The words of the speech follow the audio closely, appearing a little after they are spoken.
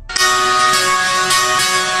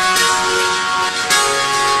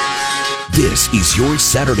This is your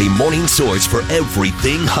Saturday morning source for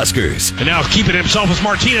everything Huskers. And now keeping himself as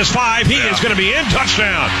Martinez 5. He is going to be in.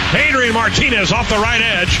 Touchdown. Adrian Martinez off the right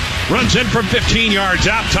edge. Runs in from 15 yards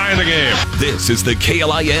out, tying the game. This is the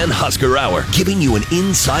KLIN Husker Hour, giving you an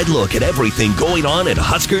inside look at everything going on in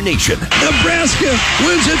Husker Nation. Nebraska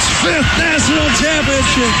wins its 5th national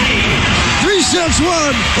championship. 3 sets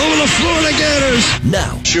won over the Florida Gators.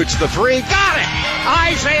 Now, shoots the 3. Got it.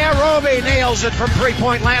 Isaiah Roby nails it from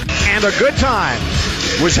three-point land. And a good time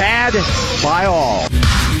was had by all.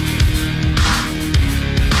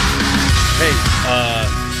 Hey,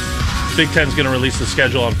 Big Ten's going to release the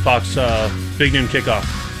schedule on Fox Big Noon Kickoff.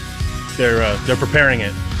 They're preparing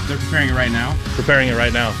it. They're preparing it right now? Preparing it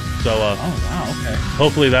right now. So oh wow, okay.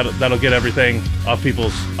 Hopefully that'll get everything off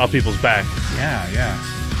people's back. Yeah.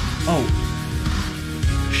 Oh,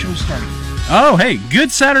 show started. Oh, hey,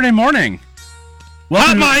 good Saturday morning.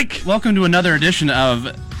 Hot Mike! Welcome to another edition of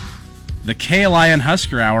the KLIN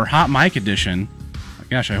Husker Hour, Hot Mike edition.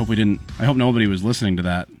 Gosh, I hope nobody was listening to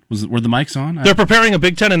that. Were the mics on? They're preparing a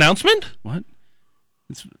Big Ten announcement? What?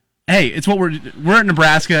 It's what we're at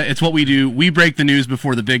Nebraska. It's what we do. We break the news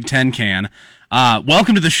before the Big Ten can.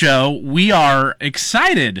 Welcome to the show. We are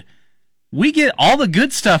excited. We get all the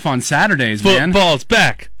good stuff on Saturdays, man. Football's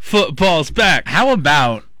back. Football's back. How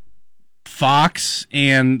about Fox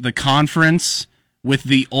and the conference with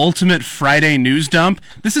the ultimate Friday news dump?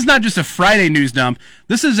 This is not just a Friday news dump.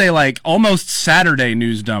 This is a almost Saturday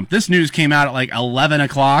news dump. This news came out at 11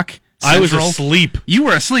 o'clock. Central. I was asleep. You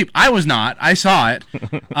were asleep. I was not. I saw it.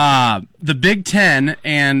 The Big Ten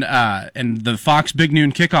and the Fox Big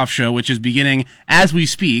Noon Kickoff show, which is beginning as we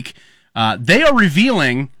speak, they are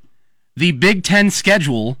revealing the Big Ten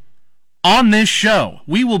schedule on this show.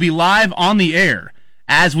 We will be live on the air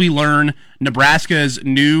as we learn Nebraska's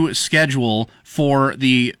new schedule for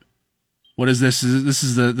the, what is this? This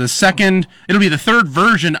is the second, it'll be the third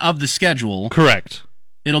version of the schedule. Correct.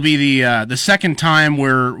 It'll be the second time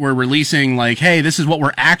we're releasing, hey, this is what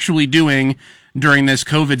we're actually doing during this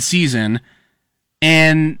COVID season,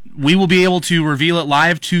 and we will be able to reveal it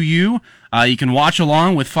live to you. You can watch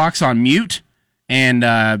along with Fox on mute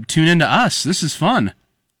and tune into us. This is fun.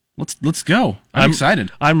 Let's go. I'm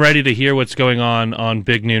excited. I'm ready to hear what's going on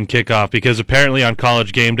Big Noon Kickoff, because apparently on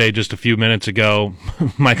College Game Day just a few minutes ago,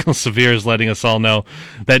 Michael Severe is letting us all know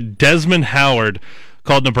that Desmond Howard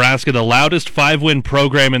called Nebraska the loudest 5-win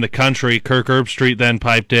program in the country. Kirk Herbstreit then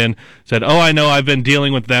piped in, said, "Oh, I know, I've been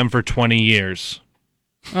dealing with them for 20 years."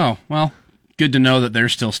 Oh, well, good to know that they're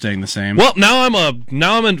still staying the same. Well, now I'm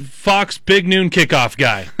a Fox Big Noon Kickoff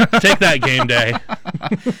guy. Take that, Game Day.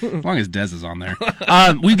 As long as Dez is on there.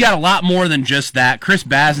 We've got a lot more than just that. Chris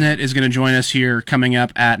Basnett is going to join us here coming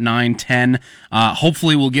up at 9:10.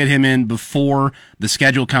 Hopefully we'll get him in before the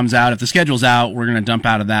schedule comes out. If the schedule's out, we're going to dump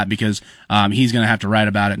out of that because he's going to have to write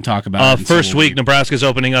about it and talk about it. First week, Nebraska's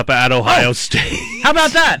opening up at Ohio State. How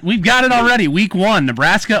about that? We've got it already. Week 1,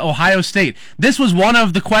 Nebraska, Ohio State. This was one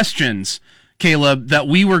of the questions, Caleb, that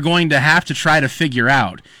we were going to have to try to figure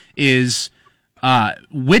out is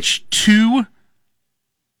which two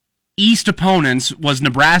East opponents was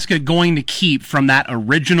Nebraska going to keep from that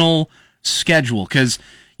original schedule? Because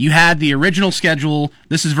you had the original schedule,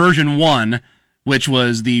 this is version 1, which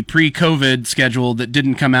was the pre-COVID schedule that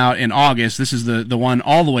didn't come out in August. This is the one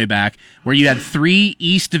all the way back, where you had 3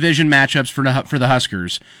 East Division matchups for the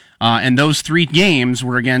Huskers. And those 3 games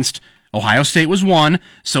were against Ohio State was 1,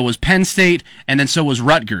 so was Penn State, and then so was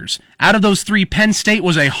Rutgers. Out of those 3, Penn State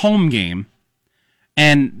was a home game.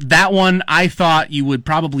 And that one I thought you would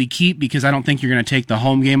probably keep because I don't think you're going to take the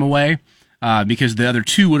home game away because the other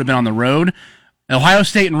 2 would have been on the road. Ohio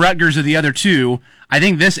State and Rutgers are the other 2. I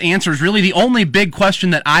think this answers really the only big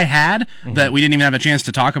question that I had that we didn't even have a chance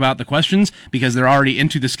to talk about the questions because they're already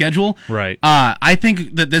into the schedule. Right. I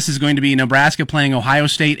think that this is going to be Nebraska playing Ohio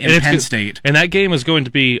State and Penn State. And that game is going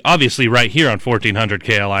to be obviously right here on 1400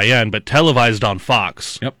 KLIN, but televised on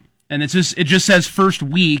Fox. Yep. And it just says first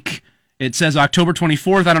week. It says October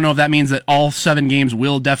 24th. I don't know if that means that all 7 games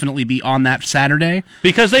will definitely be on that Saturday.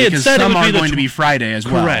 Because they had said some it would are going to be Friday as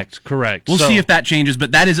well. Correct. We'll see if that changes,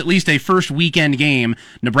 but that is at least a first weekend game.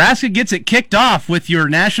 Nebraska gets it kicked off with your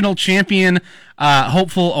national champion,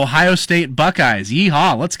 hopeful Ohio State Buckeyes.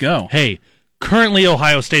 Yeehaw, let's go. Hey, currently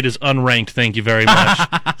Ohio State is unranked, thank you very much.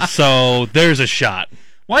 So there's a shot.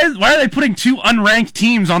 Why are they putting 2 unranked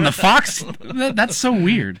teams on the Fox? That's so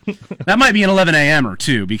weird. That might be an 11 a.m. or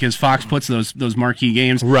 2 because Fox puts those marquee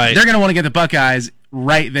games. Right. They're going to want to get the Buckeyes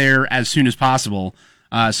right there as soon as possible.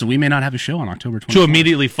 So we may not have a show on October 24th. To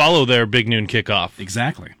immediately follow their Big Noon kickoff.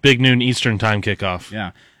 Exactly. Big Noon Eastern Time kickoff.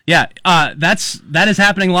 Yeah. Yeah, that is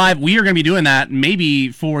happening live. We are going to be doing that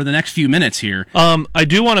maybe for the next few minutes here. I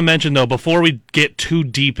do want to mention, though, before we get too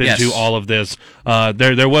deep into all of this,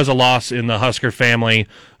 there was a loss in the Husker family,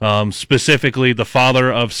 specifically the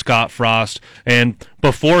father of Scott Frost. And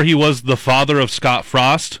before he was the father of Scott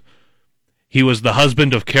Frost, he was the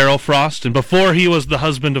husband of Carol Frost, and before he was the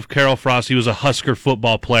husband of Carol Frost, he was a Husker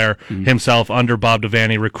football player himself under Bob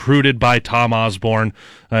Devaney, recruited by Tom Osborne.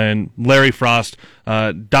 And Larry Frost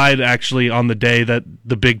died actually on the day that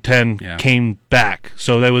the Big Ten came back.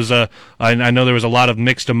 So there was I know there was a lot of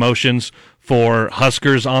mixed emotions for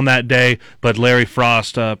Huskers on that day, but Larry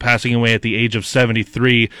Frost passing away at the age of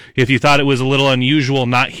 73. If you thought it was a little unusual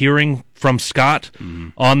not hearing from Scott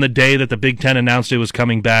on the day that the Big Ten announced it was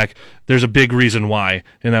coming back, there's a big reason why,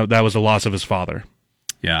 and that was the loss of his father.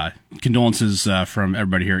 Yeah, condolences from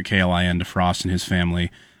everybody here at KLIN to Frost and his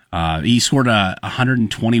family. He scored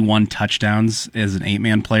 121 touchdowns as an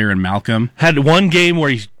 8-man player in Malcolm. Had one game where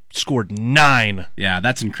he scored 9. Yeah,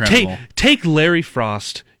 that's incredible. Take Larry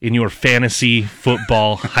Frost in your fantasy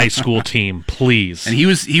football high school team, please. And he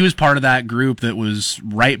was part of that group that was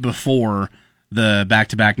right before the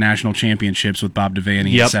back-to-back national championships with Bob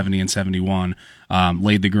Devaney in 70 and 71.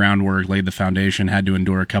 Laid the groundwork, laid the foundation, had to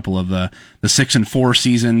endure a couple of the 6-4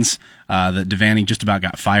 seasons that Devaney just about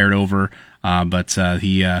got fired over, but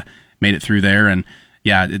he made it through there. And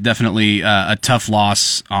yeah, it definitely a tough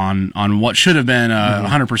loss on what should have been a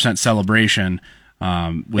 100% celebration.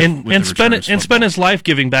 And spent his life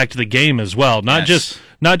giving back to the game as well. Not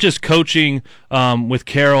just coaching with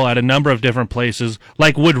Carroll at a number of different places,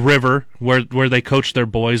 like Wood River, where they coached their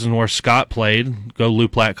boys and where Scott played, go Lou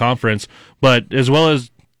Platte Conference, but as well as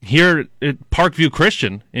here at Parkview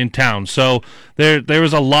Christian in town. So there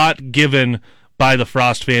was a lot given by the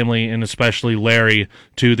Frost family, and especially Larry,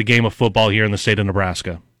 to the game of football here in the state of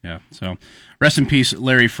Nebraska. Yeah, so rest in peace.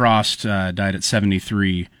 Larry Frost died at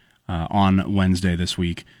 73 on Wednesday this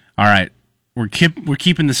week. All right, we're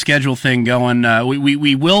keeping the schedule thing going.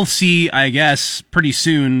 We will see, I guess, pretty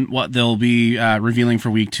soon what they'll be revealing for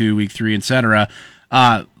week 2, week 3, etc.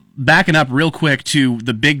 Backing up real quick to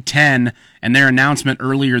the Big Ten and their announcement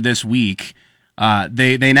earlier this week,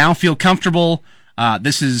 they now feel comfortable.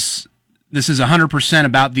 This is 100%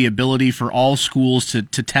 about the ability for all schools to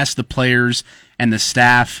test the players and the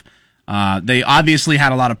staff. They obviously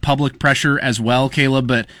had a lot of public pressure as well, Caleb,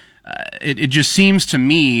 but it just seems to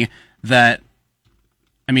me that,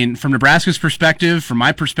 I mean, from Nebraska's perspective, from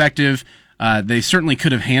my perspective, they certainly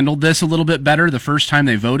could have handled this a little bit better the first time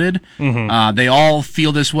they voted. They all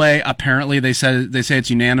feel this way. Apparently, they say it's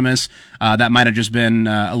unanimous. That might have just been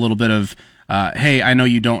a little bit of, hey, I know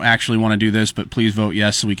you don't actually want to do this, but please vote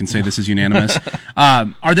yes so we can say this is unanimous.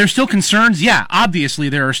 Are there still concerns? Yeah, obviously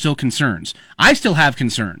there are still concerns. I still have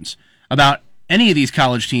concerns about any of these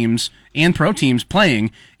college teams and pro teams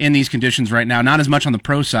playing in these conditions right now. Not as much on the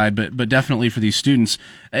pro side, but definitely for these students.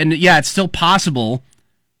 And yeah, it's still possible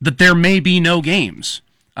that there may be no games.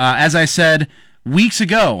 As I said weeks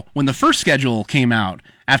ago when the first schedule came out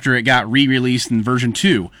after it got re-released in version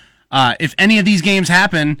 2, if any of these games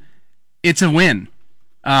happen, it's a win.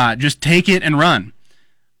 Just take it and run.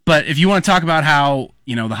 But if you want to talk about how,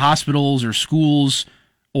 the hospitals or schools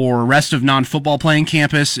or rest of non-football playing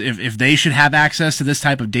campus, if they should have access to this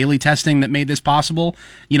type of daily testing that made this possible,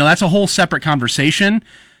 that's a whole separate conversation.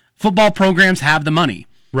 Football programs have the money.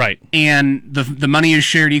 Right. And the money is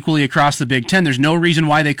shared equally across the Big Ten. There's no reason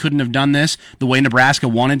why they couldn't have done this the way Nebraska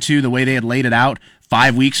wanted to, the way they had laid it out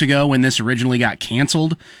 5 weeks ago when this originally got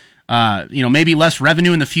canceled. Maybe less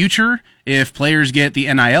revenue in the future if players get the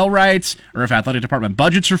NIL rights or if athletic department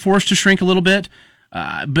budgets are forced to shrink a little bit.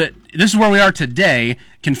 But this is where we are today.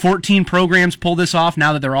 Can 14 programs pull this off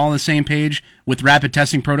now that they're all on the same page with rapid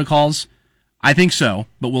testing protocols? I think so,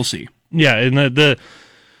 but we'll see. Yeah, and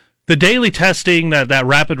the daily testing, that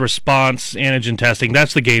rapid response antigen testing,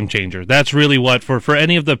 that's the game changer. That's really what, for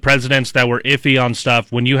any of the presidents that were iffy on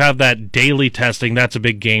stuff, when you have that daily testing, that's a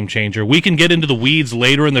big game changer. We can get into the weeds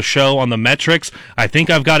later in the show on the metrics. I think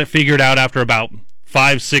I've got it figured out after about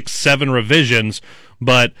 5, 6, 7 revisions,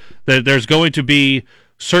 but there's going to be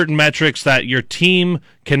certain metrics that your team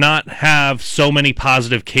cannot have so many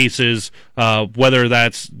positive cases, whether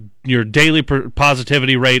that's your daily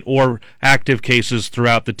positivity rate or active cases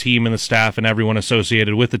throughout the team and the staff and everyone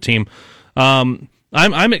associated with the team.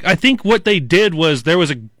 I think what they did was there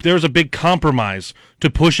was a big compromise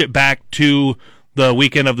to push it back to the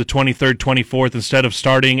weekend of the 23rd, 24th instead of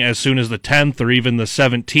starting as soon as the 10th or even the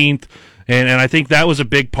 17th. And I think that was a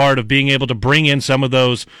big part of being able to bring in some of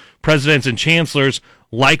those presidents and chancellors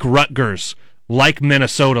like Rutgers, like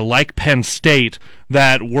Minnesota, like Penn State,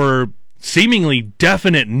 that were seemingly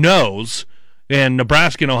definite no's, and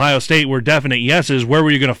Nebraska and Ohio State were definite yeses. Where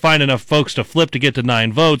were you going to find enough folks to flip to get to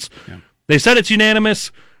 9 votes? Yeah. They said it's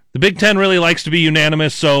unanimous. The Big Ten really likes to be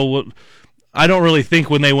unanimous, so I don't really think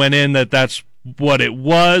when they went in that that's what it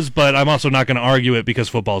was, but I'm also not going to argue it because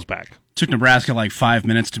football's back. It took Nebraska like 5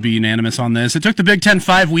 minutes to be unanimous on this. It took the Big Ten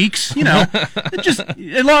 5 weeks. Just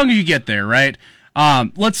as long as you get there, right?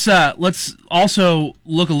 Let's also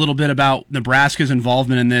look a little bit about Nebraska's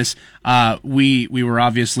involvement in this. We were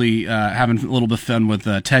obviously having a little bit of fun with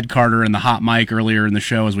Ted Carter and the hot mic earlier in the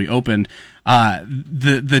show as we opened.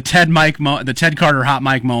 The Ted Carter hot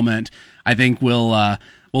mic moment, I think will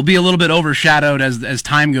be a little bit overshadowed as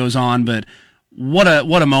time goes on. But what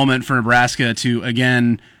a moment for Nebraska to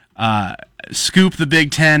again scoop the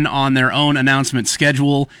Big Ten on their own announcement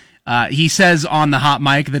schedule. He says on the hot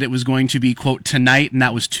mic that it was going to be, quote, tonight, and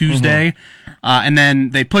that was Tuesday. And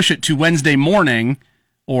then they push it to Wednesday morning,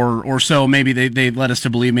 or so maybe they led us to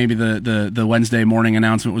believe maybe the Wednesday morning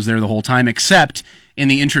announcement was there the whole time, except in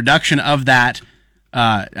the introduction of that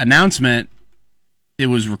announcement, it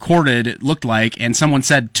was recorded, it looked like, and someone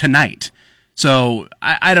said tonight. So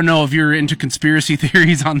I don't know if you're into conspiracy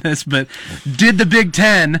theories on this, but did the Big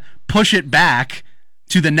Ten push it back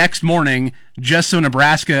to the next morning just so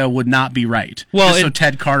Nebraska would not be right? Well, just so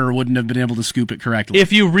Ted Carter wouldn't have been able to scoop it correctly.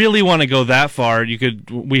 If you really want to go that far,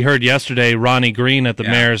 we heard yesterday Ronnie Green at the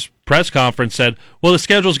mayor's press conference said, well, the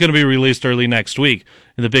schedule's going to be released early next week.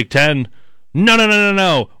 And the Big Ten,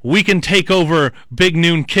 no. We can take over Big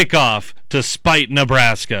Noon Kickoff to spite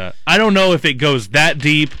Nebraska. I don't know if it goes that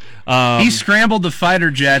deep. He scrambled the fighter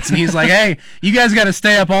jets, and he's like, hey, you guys got to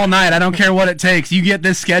stay up all night. I don't care what it takes. You get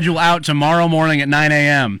this schedule out tomorrow morning at 9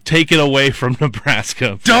 a.m. Take it away from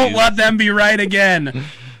Nebraska, please. Don't let them be right again.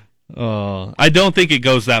 I don't think it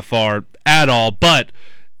goes that far at all, but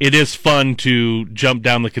it is fun to jump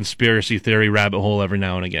down the conspiracy theory rabbit hole every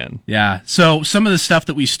now and again. Yeah, so some of the stuff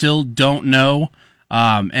that we still don't know,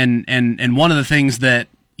 and one of the things that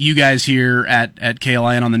you guys here at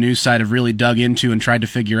KLIN on the news side have really dug into and tried to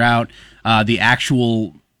figure out the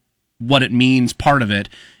actual what it means. Part of it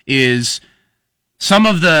is some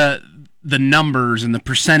of the numbers and the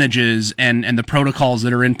percentages and the protocols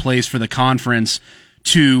that are in place for the conference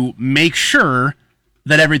to make sure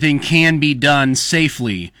that everything can be done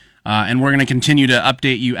safely. And we're going to continue to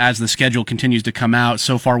update you as the schedule continues to come out.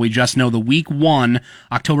 So far, we just know the Week 1,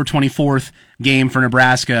 October 24th game for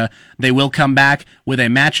Nebraska. They will come back with a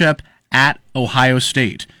matchup at Ohio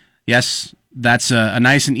State. Yes, that's a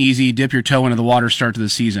nice and easy dip your toe into the water start to the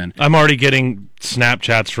season. I'm already getting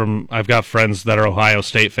Snapchats I've got friends that are Ohio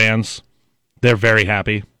State fans. They're very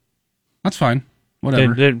happy. That's fine.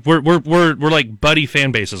 Whatever. We're like buddy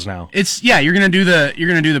fan bases now. You're gonna do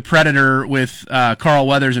the Predator with Carl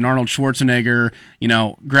Weathers and Arnold Schwarzenegger,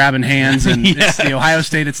 grabbing hands, and It's the Ohio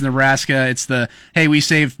State, it's Nebraska, it's the hey, we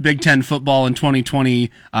saved Big Ten football in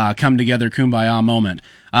 2020, come together kumbaya moment.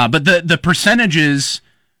 But the percentages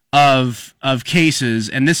of cases,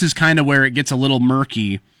 and this is kind of where it gets a little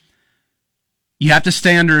murky. You have to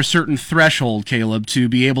stay under a certain threshold, Caleb, to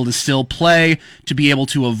be able to still play, to be able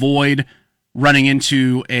to avoid running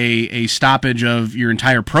into a stoppage of your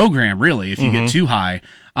entire program, really, if you get too high.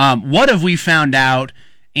 What have we found out,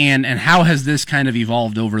 and how has this kind of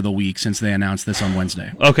evolved over the week since they announced this on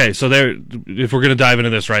Wednesday? Okay, so if we're going to dive into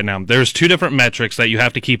this right now, there's 2 different metrics that you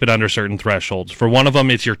have to keep it under certain thresholds. For one of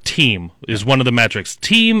them, it's your team is one of the metrics.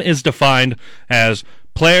 Team is defined as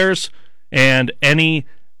players and any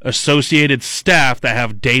associated staff that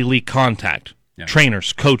have daily contact. Yeah.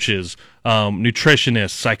 Trainers, coaches,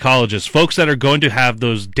 nutritionists, psychologists, folks that are going to have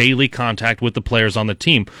those daily contact with the players on the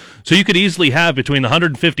team. So you could easily have between the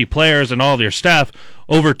 150 players and all of your staff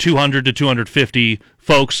over 200 to 250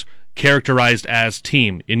 folks characterized as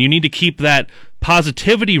team. And you need to keep that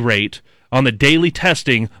positivity rate on the daily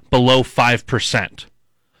testing below 5%.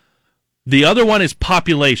 The other one is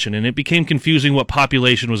population, and it became confusing what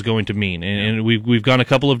population was going to mean. And we've gone a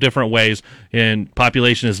couple of different ways, and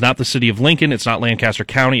population is not the city of Lincoln, it's not Lancaster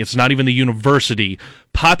County, it's not even the university.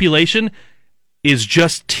 Population is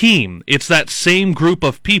just team. It's that same group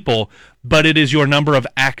of people, but it is your number of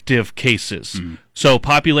active cases. Mm-hmm. So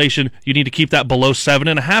population, you need to keep that below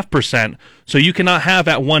 7.5%, so you cannot have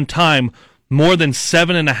at one time more than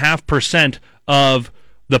 7.5% of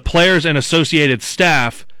the players and associated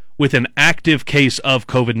staff with an active case of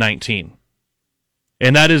COVID-19.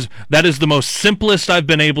 And that is the most simplest I've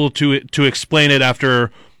been able to explain it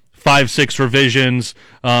after 5-6 revisions,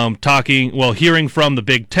 hearing from the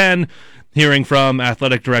Big Ten. hearing from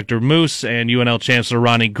Athletic Director Moose and UNL Chancellor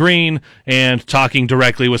Ronnie Green, and talking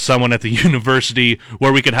directly with someone at the university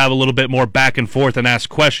where we could have a little bit more back and forth and ask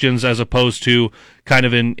questions as opposed to kind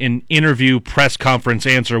of an interview press conference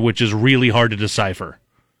answer, which is really hard to decipher.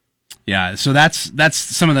 Yeah, so that's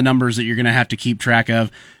some of the numbers that you're going to have to keep track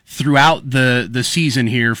of throughout the season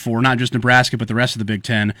here for not just Nebraska but the rest of the Big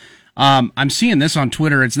Ten. I'm seeing this on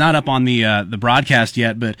Twitter. It's not up on the broadcast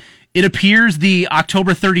yet, but it appears the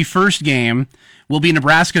October 31st game will be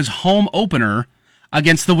Nebraska's home opener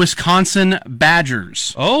against the Wisconsin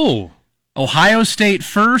Badgers. Oh. Ohio State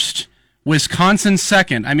first, Wisconsin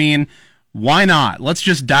second. I mean, why not? Let's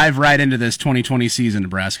just dive right into this 2020 season,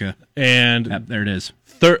 Nebraska. And yep, there it is.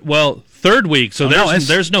 Third week. So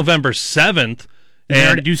there's November 7th.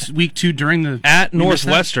 And do week 2 during the at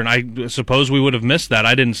Northwestern. I suppose we would have missed that.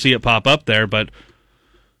 I didn't see it pop up there, but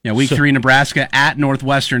yeah, week 3 Nebraska at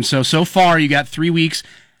Northwestern. So far you got 3 weeks.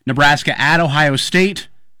 Nebraska at Ohio State,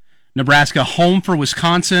 Nebraska home for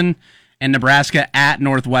Wisconsin, and Nebraska at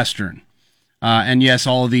Northwestern. And yes,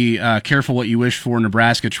 all of the careful what you wish for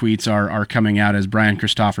Nebraska tweets are coming out, as Brian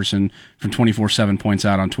Christopherson from 24/7 points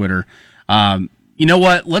out on Twitter. You know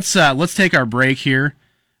what? Let's take our break here.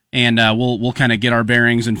 And we'll kind of get our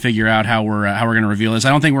bearings and figure out how we're going to reveal this. I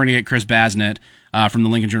don't think we're going to get Chris Basnett from the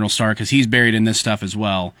Lincoln Journal-Star because he's buried in this stuff as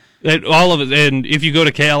well. All of it, and if you go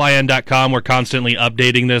to KLIN.com, we're constantly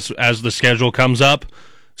updating this as the schedule comes up.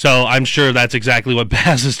 So I'm sure that's exactly what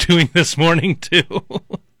Baz is doing this morning too.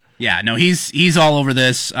 Yeah, no, he's all over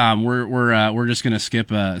this. We're just going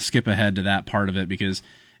to skip ahead to that part of it because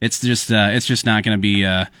it's just not going to be.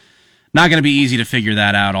 Not going to be easy to figure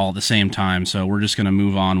that out all at the same time, so we're just going to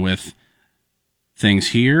move on with things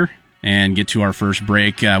here and get to our first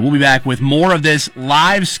break. We'll be back with more of this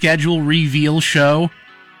live schedule reveal show.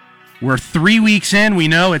 We're 3 weeks in. We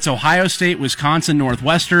know it's Ohio State, Wisconsin,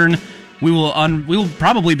 Northwestern. We will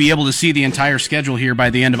probably be able to see the entire schedule here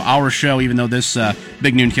by the end of our show, even though this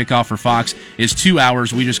Big Noon Kickoff for Fox is 2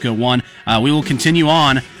 hours. We just go 1. We will continue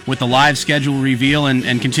on with the live schedule reveal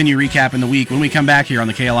and continue recapping the week when we come back here on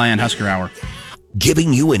the KLIN Husker Hour.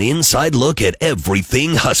 Giving you an inside look at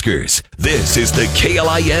everything Huskers. This is the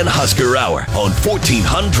KLIN Husker Hour on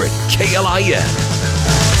 1400 KLIN.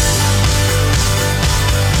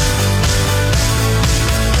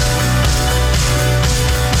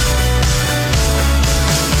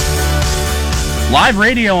 Live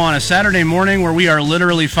radio on a Saturday morning where we are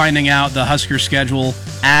literally finding out the Husker schedule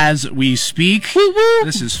as we speak. Woo-woo.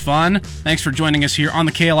 This is fun. Thanks for joining us here on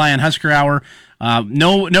the KLIN Husker Hour.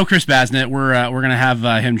 No Chris Basnett. We're going to have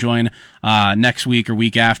him join next week or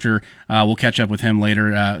week after. We'll catch up with him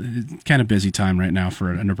later. Kind of busy time right now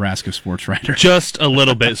for a Nebraska sports writer. Just a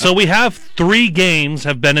little bit. So we have 3 games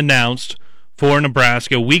have been announced for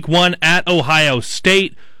Nebraska. Week 1 at Ohio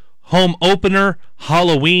State. Home opener,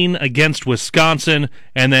 Halloween against Wisconsin,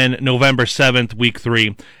 and then November 7th, Week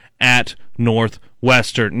 3 at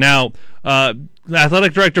Northwestern. Now,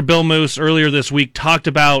 Athletic Director Bill Moose earlier this week talked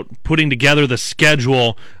about putting together the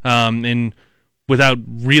schedule and without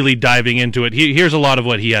really diving into it. Here's a lot of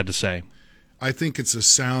what he had to say. I think it's a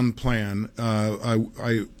sound plan.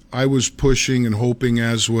 I was pushing and hoping,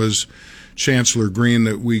 as was Chancellor Green,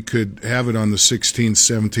 that we could have it on the 16th,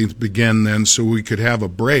 17th, begin then, so we could have a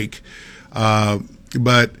break.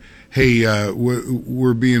 But hey,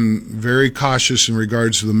 we're being very cautious in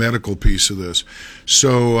regards to the medical piece of this.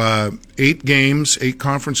 So 8 games, 8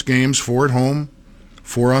 conference games, 4 at home,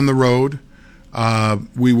 4 on the road.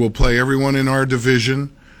 We will play everyone in our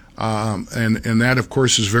division. And that, of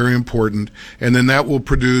course, is very important. And then that will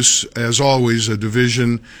produce, as always, a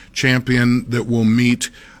division champion that will meet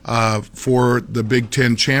for the Big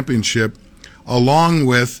Ten championship, along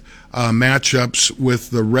with matchups with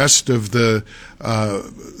the rest of the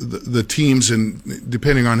teams, and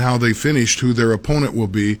depending on how they finished, who their opponent will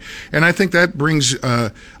be. And I think that brings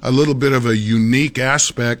a little bit of a unique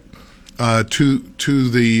aspect to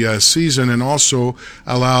the season, and also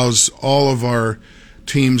allows all of our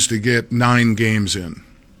teams to get 9 games in.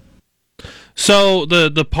 So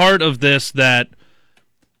the part of this that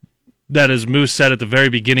as Moose said at the very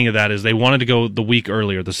beginning of that is they wanted to go the week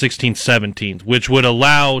earlier, the 16th, 17th, which would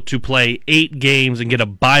allow to play 8 games and get a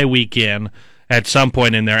bye week in at some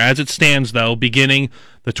point in there. As it stands, though, beginning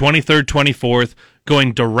the 23rd, 24th,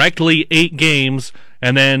 going directly 8 games,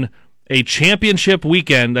 and then a championship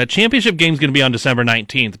weekend. That championship game is going to be on December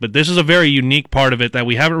 19th, but this is a very unique part of it that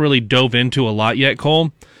we haven't really dove into a lot yet,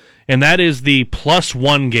 Cole, and that is the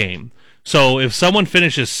 +1 game. So if someone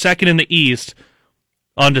finishes second in the East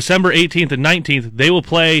on December 18th and 19th, they will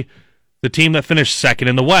play the team that finished second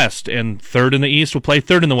in the West, and third in the East will play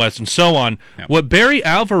third in the West, and so on. Yep. What Barry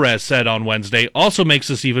Alvarez said on Wednesday also makes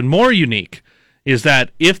this even more unique, is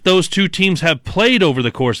that if those two teams have played over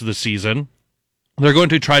the course of the season, they're going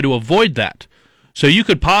to try to avoid that. So you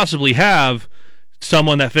could possibly have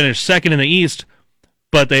someone that finished second in the East,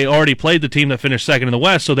 but they already played the team that finished second in the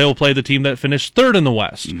West, so they will play the team that finished third in the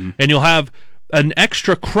West. Mm-hmm. And you'll have an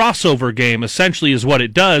extra crossover game, essentially, is what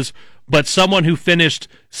it does, but someone who finished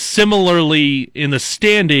similarly in the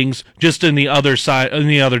standings, just in the other side, in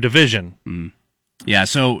the other division. Mm. Yeah,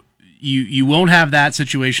 so you won't have that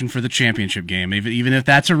situation for the championship game. Even if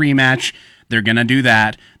that's a rematch, they're going to do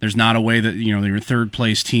that. There's not a way that your third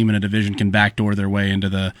place team in a division can backdoor their way into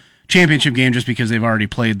the championship game just because they've already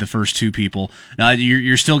played the first two people.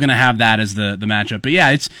 You're still going to have that as the matchup. But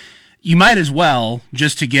yeah, you might as well,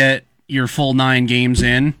 just to get your full 9 games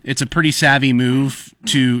in. It's a pretty savvy move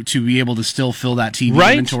to be able to still fill that TV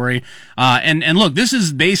inventory. And look, this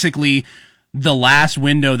is basically the last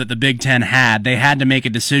window that the Big Ten had. They had to make a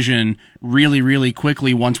decision really, really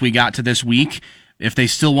quickly once we got to this week, if they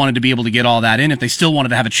still wanted to be able to get all that in, if they still wanted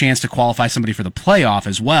to have a chance to qualify somebody for the playoff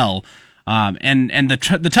as well. And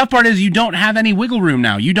the tough part is you don't have any wiggle room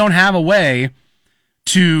now. You don't have a way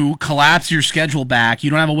to collapse your schedule back. You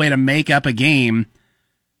don't have a way to make up a game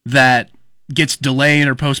that gets delayed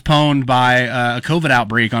or postponed by a COVID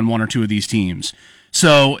outbreak on one or two of these teams.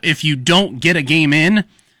 So if you don't get a game in,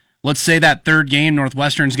 let's say that third game,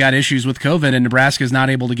 Northwestern's got issues with COVID and Nebraska's not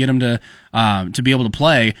able to get them to be able to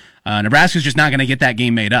play, Nebraska's just not going to get that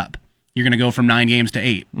game made up. You're going to go from 9 games to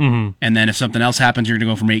 8. Mm-hmm. And then if something else happens, you're going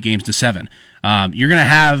to go from 8 games to 7. You're going to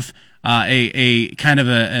have a kind of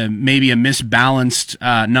a maybe a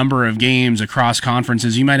misbalanced number of games across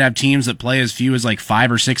conferences. You might have teams that play as few as like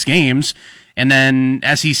 5 or 6 games, and then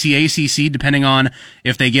SEC, ACC, depending on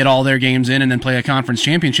if they get all their games in and then play a conference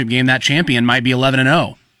championship game, that champion might be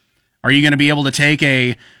 11-0. Are you going to be able to take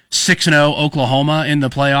a 6-0 Oklahoma in the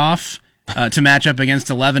playoff to match up against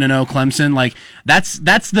 11-0 Clemson? Like that's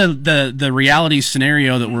the reality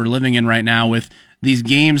scenario that we're living in right now with these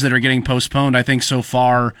games that are getting postponed. I think so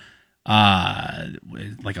far,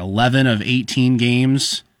 like 11 of 18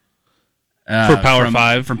 games for Power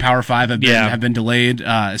 5 from Power 5 have been delayed.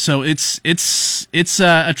 So it's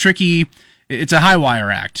a tricky, it's a high wire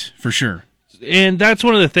act for sure. And that's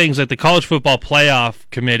one of the things that the College Football Playoff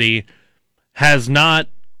Committee has not.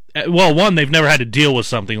 Well, one, they've never had to deal with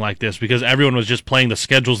something like this because everyone was just playing the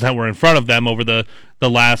schedules that were in front of them over the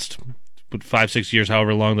last 5-6 years,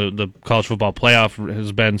 however long the College Football Playoff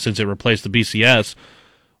has been since it replaced the BCS.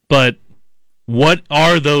 But what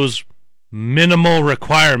are those minimal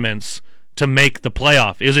requirements to make the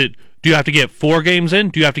playoff? Do you have to get 4 games in?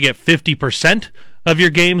 Do you have to get 50% of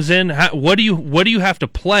your games in? What do you have to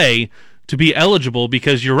play to be eligible?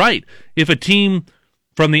 Because you're right. If a team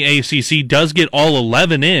from the ACC does get all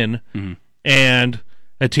 11 in, mm-hmm. and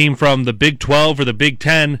a team from the Big 12 or the Big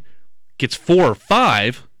 10 gets 4 or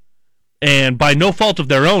 5, and by no fault of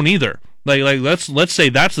their own either. Like let's say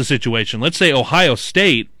that's the situation. Let's say Ohio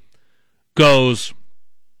State goes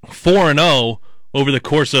 4-0 over the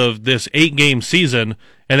course of this 8-game season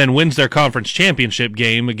and then wins their conference championship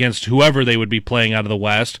game against whoever they would be playing out of the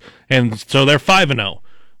West, and so they're 5-0.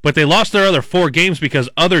 But they lost their other 4 games because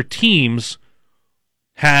other teams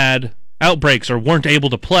had outbreaks or weren't able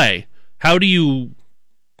to play. How do you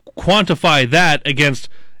quantify that against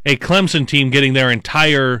a Clemson team getting their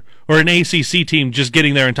entire, or an ACC team just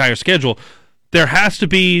getting their entire schedule? There has to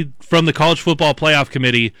be, from the College Football Playoff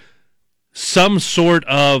Committee, some sort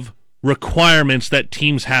of requirements that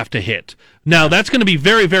teams have to hit. Now, that's going to be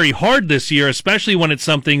very, very hard this year, especially when it's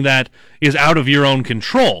something that is out of your own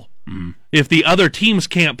control. Mm. If the other teams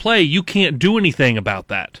can't play, you can't do anything about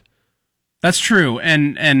that. That's true,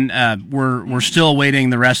 and we're still awaiting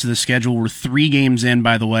the rest of the schedule. We're 3 games in,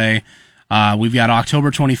 by the way. We've got October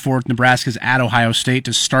 24th, Nebraska's at Ohio State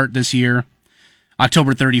to start this year.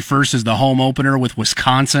 October 31st is the home opener with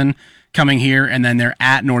Wisconsin coming here, and then they're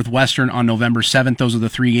at Northwestern on November 7th. Those are the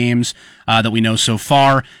 3 games that we know so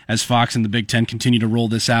far, as Fox and the Big Ten continue to roll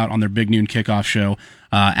this out on their Big Noon Kickoff show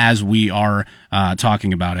as we are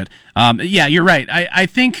talking about it. Yeah, you're right. I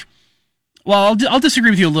think... Well, I'll disagree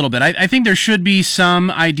with you a little bit. I think there should be some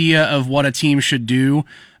idea of what a team should do,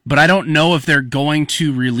 but I don't know if they're going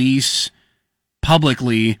to release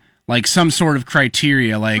publicly like some sort of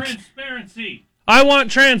criteria, like transparency. I want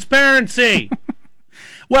transparency.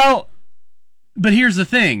 Well, but here's the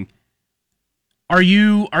thing: are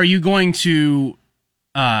you going to?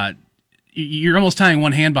 You're almost tying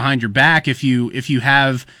one hand behind your back if you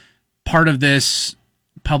have part of this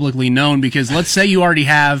publicly known, because let's say you already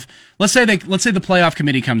have, let's say the playoff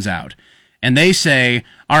committee comes out and they say,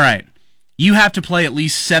 all right, you have to play at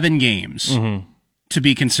least 7 games to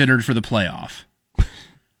be considered for the playoff.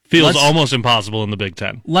 Feels almost impossible in the Big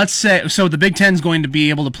Ten. Let's say, so the Big Ten's going to be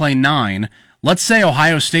able to play 9. Let's say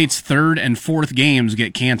Ohio State's 3rd and 4th games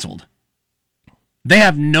get canceled. They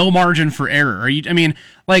have no margin for error. Are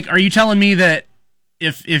you telling me that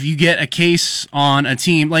if you get a case on a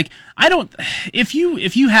team, if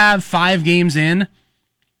you have 5 games in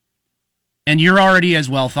and you're already as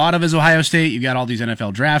well thought of as Ohio State, you got all these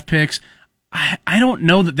NFL draft picks, I don't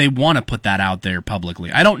know that they want to put that out there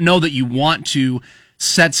publicly. I don't know that you want to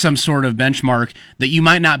set some sort of benchmark that you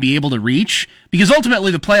might not be able to reach, because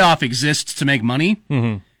ultimately the playoff exists to make money.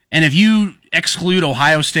 Mm-hmm. And if you exclude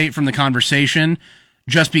Ohio State from the conversation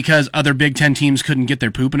just because other Big Ten teams couldn't get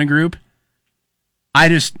their poop in a group, I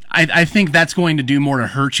think that's going to do more to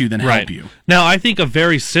hurt you than help you. Now, I think a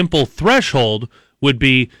very simple threshold would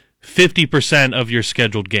be 50% of your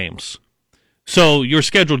scheduled games. So your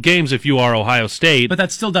scheduled games, if you are Ohio State, but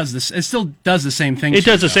that still does this. It still does the same thing. It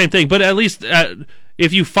does the same thing, but at least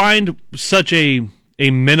if you find such a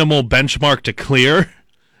minimal benchmark to clear,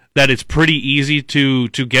 that it's pretty easy to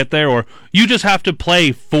get there, or you just have to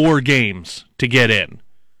play 4 games to get in,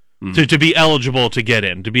 to be eligible to get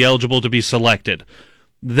in, to be eligible to be selected.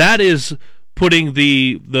 That is putting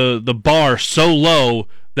the bar so low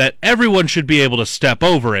that everyone should be able to step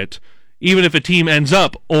over it, even if a team ends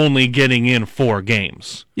up only getting in 4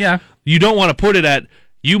 games. Yeah. You don't want to put it at,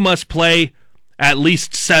 you must play at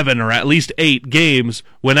least 7 or at least 8 games,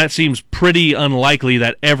 when that seems pretty unlikely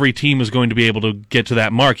that every team is going to be able to get to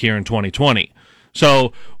that mark here in 2020.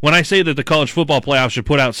 So when I say that the college football playoff should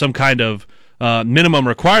put out some kind of minimum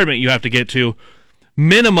requirement you have to get to,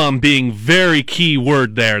 minimum being very key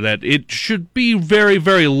word there, that it should be very,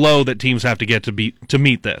 very low that teams have to get to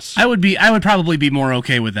meet this. I would probably be more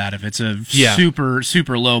okay with that if it's a super,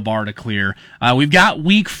 super low bar to clear. We've got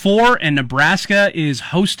week 4, and Nebraska is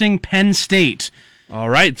hosting Penn State. All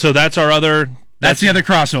right, so that's our other... That's the other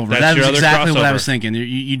crossover. That was exactly what I was crossover. thinking.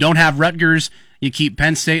 You don't have Rutgers, you keep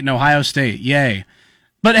Penn State and Ohio State. Yay.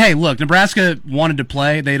 But hey, look, Nebraska wanted to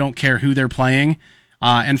play. They don't care who they're playing.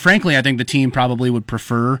 And frankly, I think the team probably would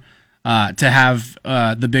prefer to have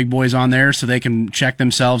the big boys on there so they can check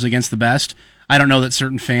themselves against the best. I don't know that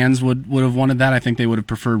certain fans would have wanted that. I think they would have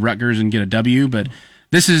preferred Rutgers and get a W. But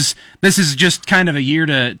this is just kind of a year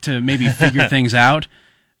to maybe figure things out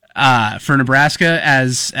for Nebraska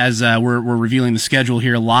as we're revealing the schedule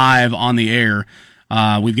here live on the air.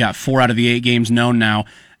 We've got 4 out of the 8 games known now.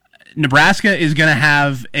 Nebraska is going to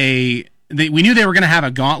have we knew they were going to have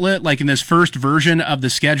a gauntlet, like in this first version of the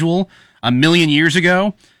schedule a million years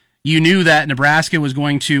ago. You knew that Nebraska was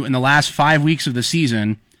going to, in the last 5 weeks of the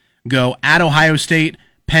season, go at Ohio State,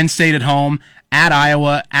 Penn State at home, at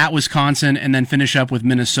Iowa, at Wisconsin, and then finish up with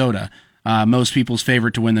Minnesota, most people's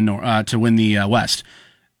favorite to win the West.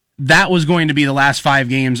 That was going to be the last 5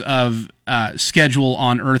 games of schedule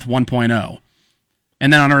on Earth 1.0.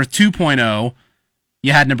 And then on Earth 2.0,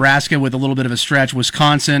 you had Nebraska with a little bit of a stretch,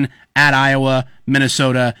 Wisconsin, at Iowa,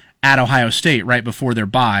 Minnesota, at Ohio State right before their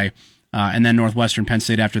bye, and then Northwestern, Penn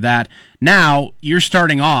State after that. Now, you're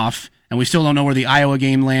starting off, and we still don't know where the Iowa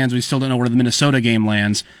game lands, we still don't know where the Minnesota game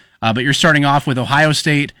lands, but you're starting off with Ohio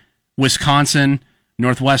State, Wisconsin,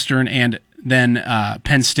 Northwestern, and then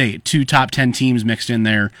Penn State, 2 top 10 teams mixed in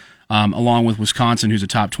there, along with Wisconsin, who's a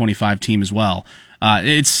top 25 team as well.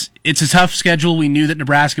 It's a tough schedule. We knew that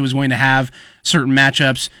Nebraska was going to have certain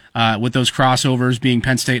matchups with those crossovers being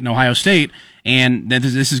Penn State and Ohio State, and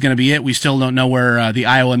this is going to be it. We still don't know where the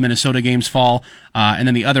Iowa and Minnesota games fall, and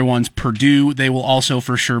then the other ones, Purdue, they will also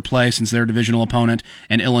for sure play since they're a divisional opponent,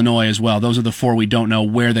 and Illinois as well. Those are the 4 we don't know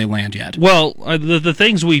where they land yet. Well, the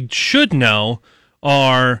things we should know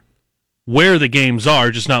are where the games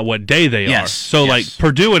are, just not what day they are. So, like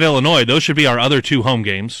Purdue and Illinois, those should be our other 2 home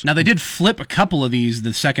games. Now, they did flip a couple of these,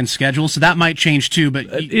 the second schedule, so that might change too. But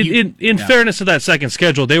in fairness to that second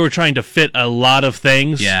schedule, they were trying to fit a lot of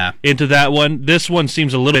things into that one. This one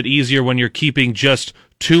seems a little bit easier when you're keeping just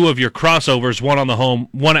 2 of your crossovers, one at home,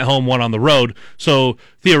 one on the road. So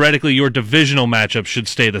theoretically, your divisional matchup should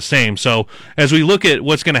stay the same. So as we look at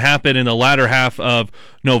what's going to happen in the latter half of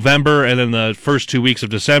November and then the first 2 weeks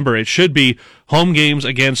of December, it should be home games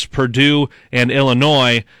against Purdue and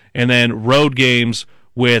Illinois, and then road games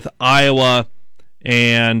with Iowa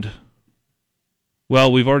and,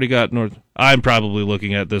 well, we've already got North. I'm probably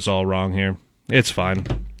looking at this all wrong here. It's fine.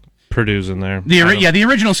 Purdue's in there. The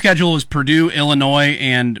original schedule was Purdue, Illinois,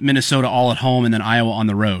 and Minnesota all at home, and then Iowa on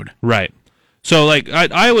the road. Right. So,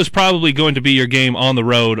 Iowa's probably going to be your game on the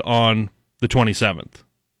road on the 27th.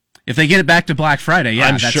 If they get it back to Black Friday,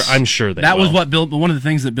 yeah, I'm sure they that will. was one of the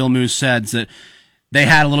things that Bill Moose said, is that they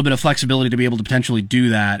had a little bit of flexibility to be able to potentially do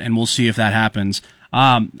that, and we'll see if that happens.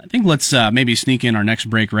 I think let's maybe sneak in our next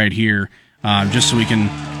break right here, just so we can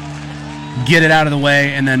get it out of the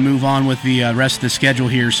way and then move on with the rest of the schedule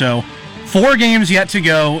here. So 4 games yet to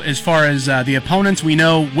go as far as the opponents. We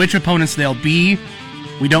know which opponents they'll be.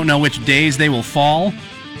 We don't know which days they will fall.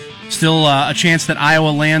 Still a chance that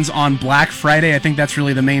Iowa lands on Black Friday. I think that's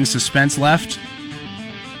really the main suspense left.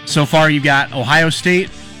 So far, you've got Ohio State,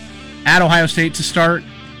 at Ohio State to start,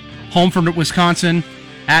 home from Wisconsin,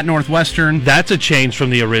 at Northwestern. That's a change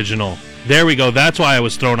from the original. There we go. That's why I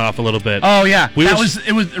was thrown off a little bit. Oh, yeah.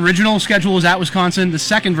 It was original schedule was at Wisconsin. The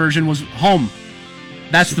second version was home.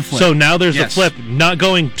 That's the flip. So now there's a flip, not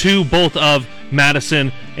going to both of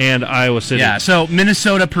Madison and Iowa City. Yeah, so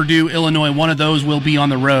Minnesota, Purdue, Illinois, one of those will be on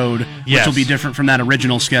the road, which will be different from that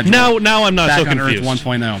original schedule. Now I'm not Back so on confused. Earth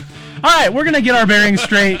 1.0. All right, we're going to get our bearings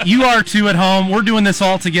straight. You are too at home. We're doing this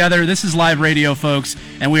all together. This is live radio, folks,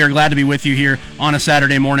 and we are glad to be with you here on a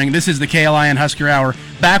Saturday morning. This is the KLIN Husker Hour.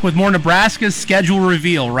 Back with more Nebraska's schedule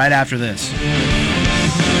reveal right after this.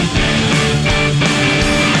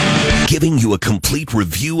 Giving you a complete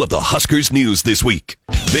review of the Huskers news this week.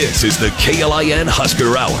 This is the KLIN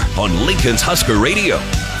Husker Hour on Lincoln's Husker Radio,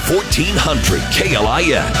 1400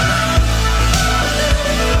 KLIN.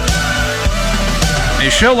 A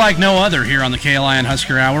show like no other here on the KLIN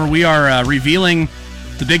Husker Hour. We are revealing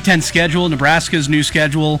the Big Ten schedule, Nebraska's new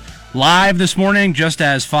schedule, live this morning, just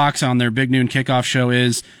as Fox on their Big Noon Kickoff show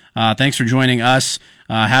is. Thanks for joining us.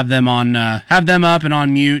 Have them up and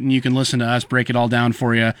on mute, and you can listen to us break it all down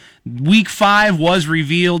for you. Week 5 was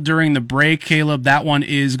revealed during the break, Caleb. That one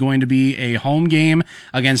is going to be a home game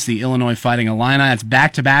against the Illinois Fighting Illini. That's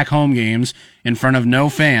back-to-back home games in front of no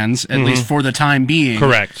fans, at least for the time being.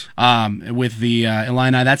 Correct. With the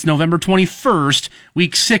Illini, that's November 21st.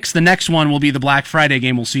 Week 6, the next one will be the Black Friday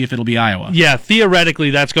game. We'll see if it'll be Iowa. Yeah,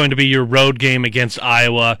 theoretically, that's going to be your road game against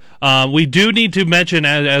Iowa. We do need to mention,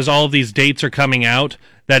 as all of these dates are coming out,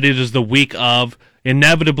 that it is the week of.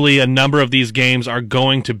 Inevitably, a number of these games are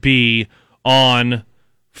going to be on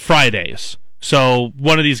Fridays. So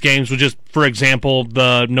one of these games was just, for example,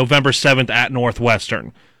 the November 7th at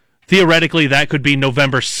Northwestern. Theoretically, that could be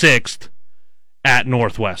November 6th at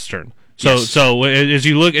Northwestern. So, Yes. so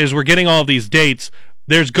as we're getting all of these dates,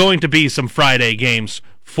 there's going to be some Friday games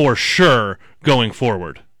for sure going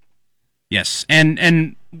forward. Yes,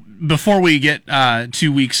 and before we get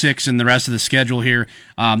to Week 6 and the rest of the schedule here,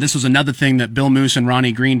 this was another thing that Bill Moose and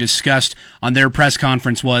Ronnie Green discussed on their press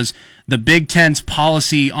conference was the Big Ten's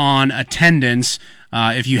policy on attendance.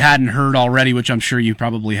 If you hadn't heard already, which I'm sure you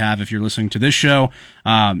probably have if you're listening to this show,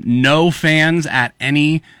 no fans at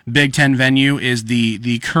any Big Ten venue is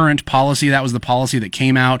the current policy. That was the policy that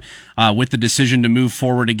came out with the decision to move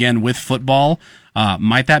forward again with football.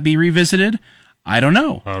 Might that be revisited? I don't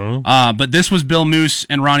know. But this was Bill Moose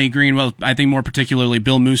and Ronnie Green. Well, I think more particularly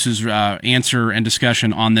Bill Moose's answer and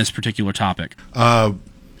discussion on this particular topic.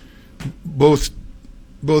 Both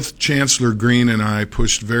Chancellor Green and I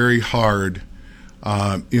pushed very hard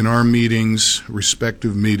in our meetings,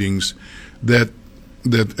 respective meetings, that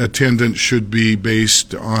attendance should be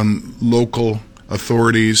based on local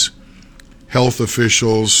authorities, health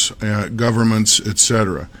officials, governments,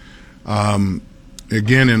 etc.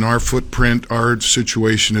 Again, in our footprint, our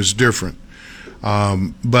situation is different.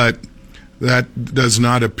 But that does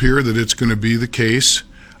not appear that it's going to be the case.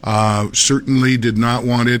 Certainly did not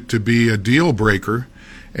want it to be a deal breaker.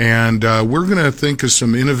 And we're going to think of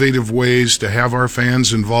some innovative ways to have our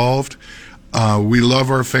fans involved. We love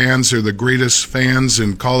our fans. They're the greatest fans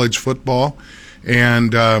in college football.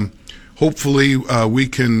 And hopefully we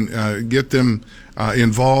can get them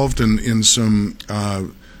involved in some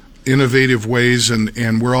innovative ways,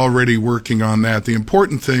 and we're already working on that. The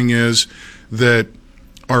important thing is that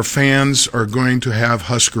our fans are going to have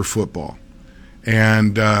Husker football,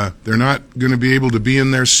 and they're not going to be able to be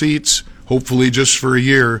in their seats, hopefully just for a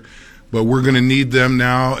year, but we're going to need them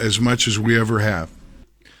now as much as we ever have.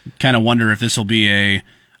 Kind of wonder if this will be a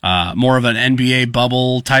more of an NBA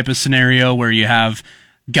bubble type of scenario where you have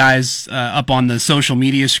guys up on the social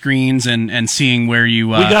media screens and seeing where you...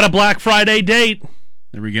 we got a Black Friday date.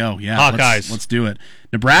 There we go. Yeah, Hawkeyes. Let's do it.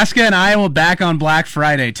 Nebraska and Iowa back on Black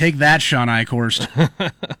Friday. Take that, Sean Eichhorst.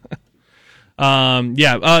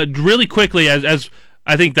 Really quickly, as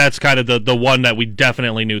I think that's kind of the one that we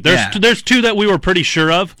definitely knew. There's two that we were pretty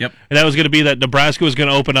sure of. Yep. And that was going to be that Nebraska was going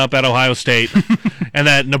to open up at Ohio State and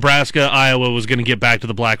that Nebraska, Iowa was going to get back to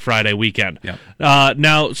the Black Friday weekend. Yep.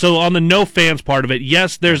 Now, so on the no fans part of it,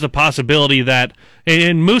 yes, there's a possibility that,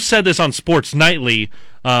 and Moose said this on Sports Nightly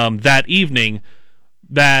that evening,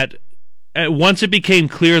 that once it became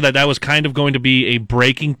clear that was kind of going to be a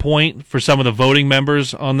breaking point for some of the voting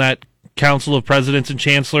members on that Council of Presidents and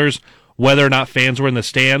Chancellors, whether or not fans were in the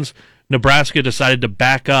stands, Nebraska decided to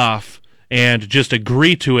back off and just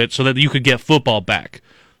agree to it so that you could get football back.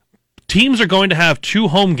 Teams are going to have 2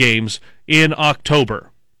 home games in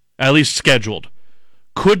October, at least scheduled.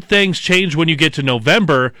 Could things change when you get to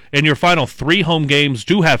November and your final 3 home games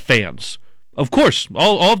do have fans? Of course,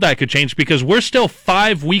 all of that could change because we're still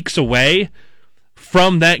 5 weeks away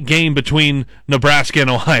from that game between Nebraska and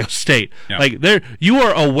Ohio State. Yeah. Like you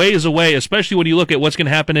are a ways away, especially when you look at what's going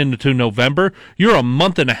to happen into November. You're a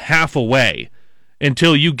month and a half away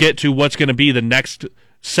until you get to what's going to be the next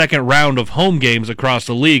second round of home games across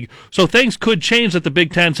the league. So things could change that the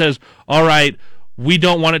Big Ten says, all right, we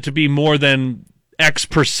don't want it to be more than X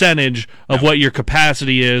percentage of what your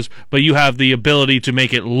capacity is, but you have the ability to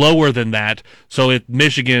make it lower than that. So if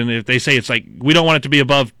Michigan, if they say it's like, we don't want it to be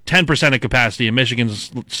above 10% of capacity, and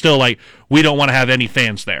Michigan's still like, we don't want to have any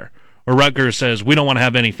fans there. Or Rutgers says, we don't want to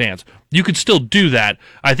have any fans. You could still do that.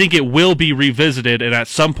 I think it will be revisited, and at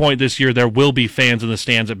some point this year, there will be fans in the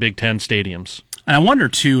stands at Big Ten stadiums. And I wonder,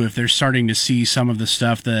 too, if they're starting to see some of the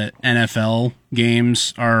stuff that NFL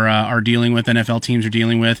games are dealing with, NFL teams are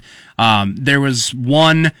dealing with. There was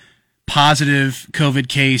one positive COVID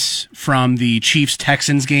case from the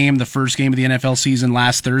Chiefs-Texans game, the first game of the NFL season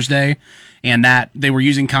last Thursday, and that they were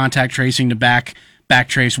using contact tracing to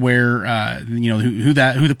backtrace where who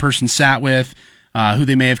the person sat with, who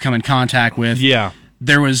they may have come in contact with. Yeah.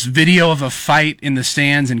 There was video of a fight in the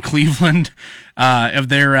stands in Cleveland of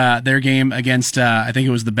their game against I think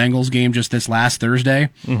it was the Bengals game just this last Thursday,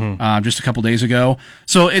 just a couple days ago.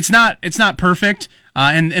 So it's not perfect.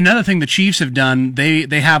 And another thing the Chiefs have done,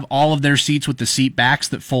 they have all of their seats with the seat backs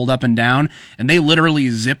that fold up and down, and they literally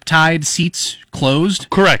zip tied seats closed.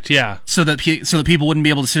 Correct, yeah. So that people wouldn't be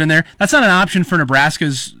able to sit in there. That's not an option for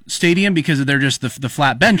Nebraska's stadium because they're just the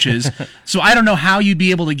flat benches. So I don't know how you'd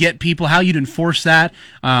be able to get people, how you'd enforce that.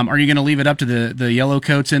 Are you going to leave it up to the yellow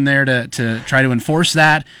coats in there to try to enforce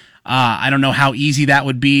that? I don't know how easy that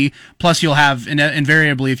would be. Plus, you'll have,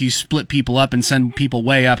 invariably, if you split people up and send people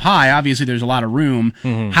way up high, obviously there's a lot of room.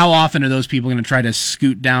 Mm-hmm. How often are those people going to try to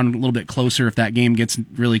scoot down a little bit closer if that game gets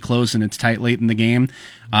really close and it's tight late in the game?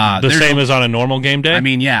 The same as on a normal game day? I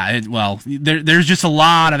mean, yeah. There's just a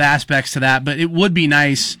lot of aspects to that, but it would be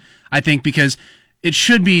nice, I think, because it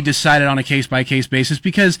should be decided on a case-by-case basis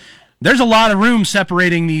because there's a lot of room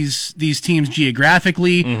separating these teams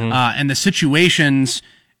geographically, and the situations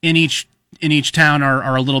in each town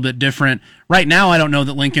are a little bit different. Right now, I don't know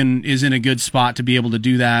that Lincoln is in a good spot to be able to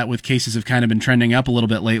do that, with cases have kind of been trending up a little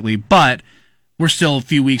bit lately, but we're still a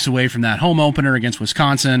few weeks away from that home opener against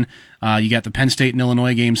Wisconsin. You got the Penn State and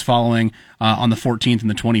Illinois games following on the 14th and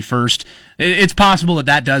the 21st. It's possible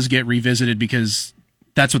that does get revisited because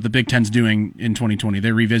that's what the Big Ten's doing in 2020.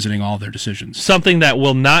 They're revisiting all their decisions. Something that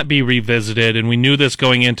will not be revisited, and we knew this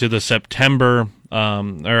going into the September,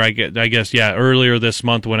 earlier this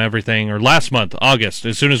month or last month, August,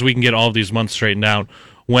 as soon as we can get all of these months straightened out,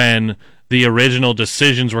 when the original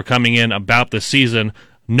decisions were coming in about the season,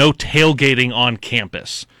 no tailgating on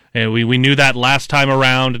campus. And we knew that last time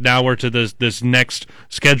around. Now we're to this next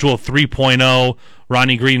Schedule 3.0.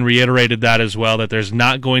 Ronnie Green reiterated that as well, that there's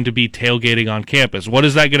not going to be tailgating on campus. What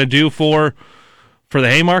is that going to do for the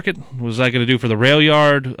Haymarket? What is that going to do for the rail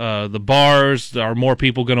yard, the bars? Are more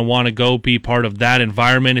people going to want to go be part of that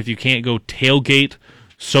environment if you can't go tailgate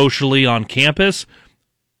socially on campus?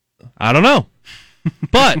 I don't know.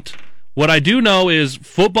 But what I do know is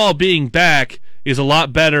football being back is a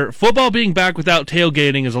lot better. Football being back without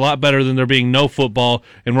tailgating is a lot better than there being no football,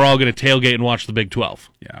 and we're all going to tailgate and watch the Big 12.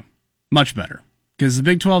 Yeah, much better. Because the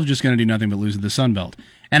Big 12 is just going to do nothing but lose to the Sun Belt.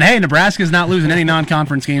 And hey, Nebraska's not losing any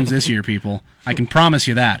non-conference games this year, people. I can promise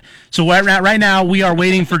you that. So right now, we are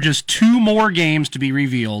waiting for just 2 more games to be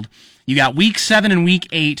revealed. You got Week 7 and Week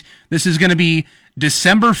 8. This is going to be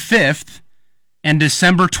December 5th and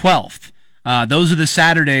December 12th. Those are the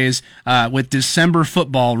Saturdays with December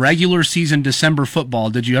football, regular season December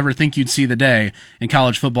football. Did you ever think you'd see the day in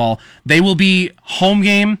college football? They will be home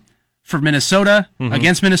game for Minnesota,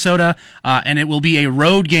 against Minnesota, and it will be a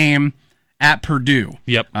road game at Purdue.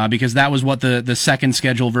 Yep. Because that was what the second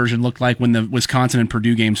schedule version looked like when the Wisconsin and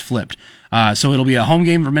Purdue games flipped. So it'll be a home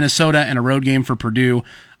game for Minnesota and a road game for Purdue.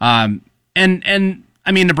 And I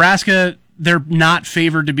I mean, Nebraska, they're not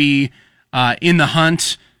favored to be in the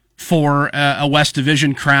hunt for a West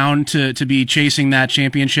Division crown to be chasing that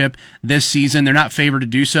championship this season. They're not favored to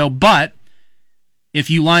do so, but if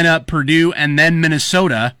you line up Purdue and then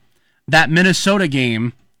Minnesota, that Minnesota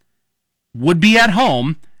game would be at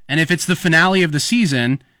home, and if it's the finale of the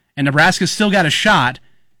season and Nebraska's still got a shot,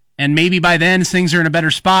 and maybe by then things are in a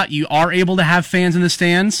better spot, you are able to have fans in the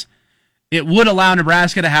stands, it would allow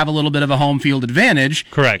Nebraska to have a little bit of a home field advantage.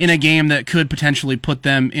 Correct. In a game that could potentially put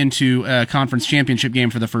them into a conference championship game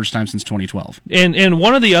for the first time since 2012. And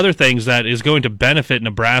one of the other things that is going to benefit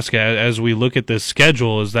Nebraska as we look at this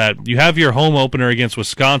schedule is that you have your home opener against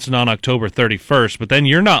Wisconsin on October 31st, but then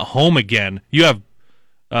you're not home again. You have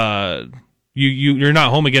you're not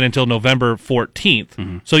home again until November 14th.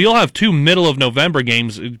 Mm-hmm. So you'll have 2 middle of November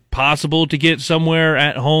games. Possible to get somewhere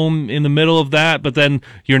at home in the middle of that, but then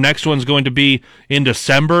your next one's going to be in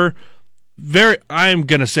December. I'm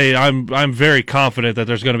going to say I'm very confident that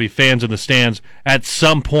there's going to be fans in the stands at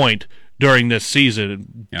some point during this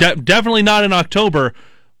season. Yeah. Definitely not in October.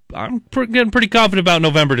 I'm getting pretty confident about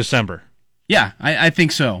November, December. Yeah, I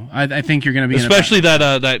think so. I think you're going to be especially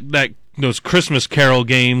that those Christmas Carol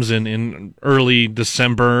games in early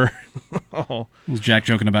December. Oh. Was Jack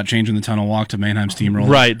joking about changing the tunnel walk to Mannheim Steamroller?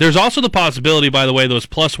 Right. There's also the possibility, by the way, those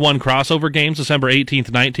 +1 crossover games, December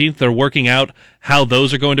 18th, 19th, they're working out how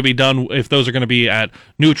those are going to be done, if those are going to be at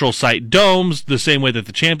neutral site domes, the same way that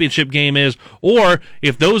the championship game is, or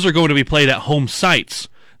if those are going to be played at home sites.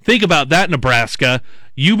 Think about that, Nebraska.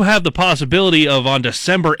 You have the possibility of, on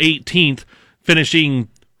December 18th, finishing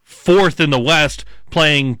 4th in the West,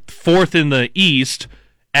 playing 4th in the East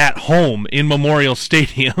at home in Memorial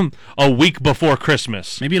Stadium a week before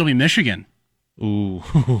Christmas. Maybe it'll be Michigan. Ooh.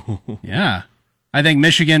 Yeah. I think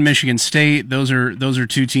Michigan State, those are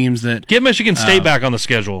two teams that get Michigan State back on the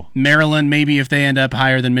schedule. Maryland, maybe if they end up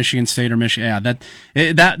higher than Michigan State or Michigan,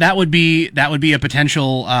 that would be a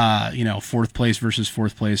potential 4th place versus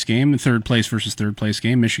 4th place game, 3rd place versus 3rd place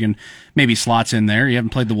game. Michigan maybe slots in there. You haven't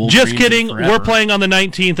played the Wolverines. Just kidding. We're playing on the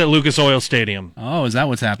 19th at Lucas Oil Stadium. Oh, is that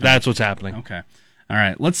what's happening? That's what's happening. Okay. All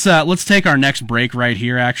right, let's take our next break right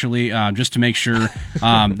here, actually, just to make sure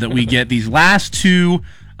that we get these last two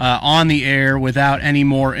on the air without any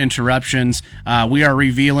more interruptions. We are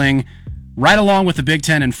revealing, right along with the Big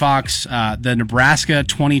Ten and Fox, the Nebraska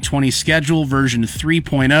 2020 schedule version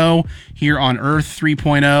 3.0 here on Earth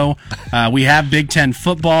 3.0. We have Big Ten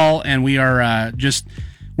football, and we are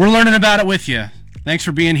we're learning about it with you. Thanks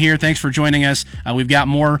for being here. Thanks for joining us. We've got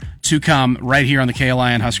more to come right here on the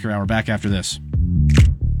KLIN Husker Hour. Back after this.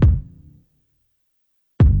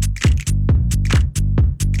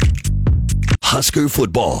 Husker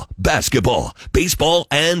football, basketball, baseball,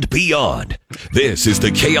 and beyond. This is the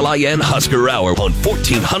KLIN Husker Hour on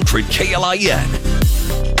 1400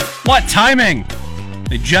 KLIN. What timing?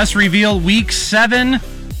 They just revealed Week 7,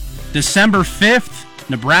 December 5th,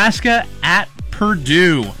 Nebraska at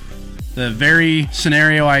Purdue. The very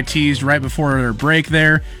scenario I teased right before their break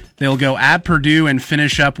there. They'll go at Purdue and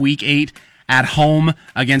finish up Week 8 at home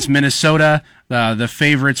against Minnesota, the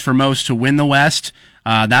favorites for most to win the West.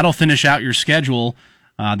 That'll finish out your schedule.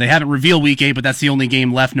 They haven't revealed Week 8, but that's the only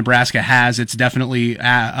game left Nebraska has. It's definitely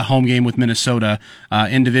a home game with Minnesota,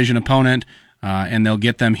 in-division opponent, and they'll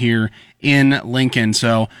get them here in Lincoln.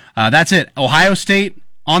 So that's it. Ohio State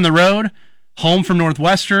on the road, home from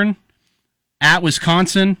Northwestern, at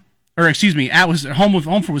Wisconsin,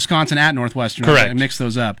 home for Wisconsin, at Northwestern. Correct. I mixed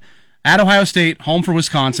those up. At Ohio State, home for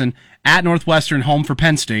Wisconsin, at Northwestern, home for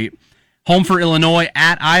Penn State, home for Illinois,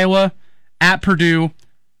 at Iowa, at Purdue,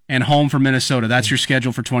 and home for Minnesota. That's your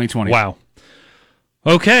schedule for 2020. Wow.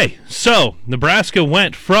 Okay, so Nebraska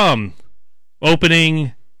went from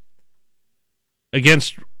opening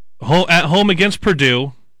at home against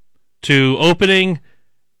Purdue to opening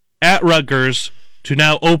at Rutgers to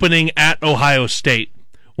now opening at Ohio State.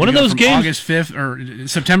 One of those games, August 5th or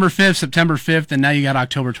September 5th, and now you got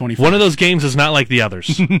October 24th. One of those games is not like the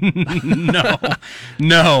others.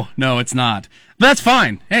 No, it's not. But that's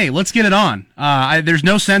fine. Hey, let's get it on. There's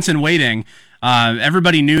no sense in waiting.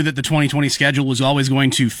 Everybody knew that the 2020 schedule was always going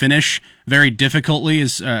to finish very difficultly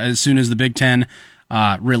as soon as the Big Ten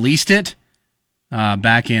released it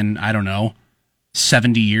back in,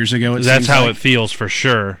 70 years ago. That's how it feels for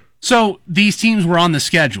sure. So these teams were on the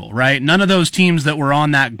schedule, right? None of those teams that were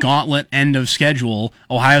on that gauntlet end of schedule,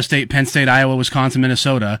 Ohio State, Penn State, Iowa, Wisconsin,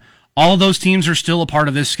 Minnesota, all of those teams are still a part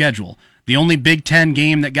of this schedule. The only Big Ten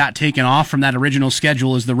game that got taken off from that original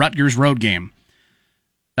schedule is the Rutgers road game.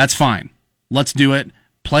 That's fine. Let's do it.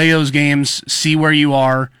 Play those games, see where you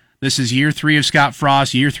are. This is year 3 of Scott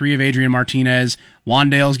Frost, year 3 of Adrian Martinez.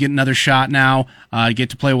 Wandale's getting another shot now.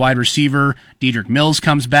 Get to play wide receiver. Dedrick Mills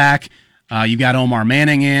comes back. You got Omar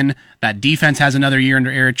Manning in. That defense has another year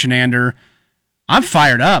under Eric Chenander. I'm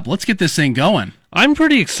fired up. Let's get this thing going. I'm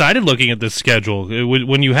pretty excited looking at this schedule.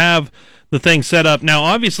 When you have the thing set up. Now,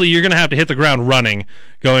 obviously, you're going to have to hit the ground running,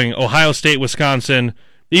 going Ohio State, Wisconsin,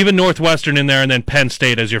 even Northwestern in there, and then Penn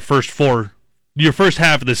State as your first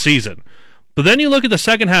half of the season. But then you look at the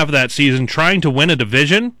second half of that season trying to win a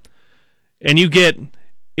division, and you get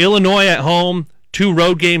Illinois at home, 2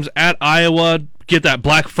 road games at Iowa, get that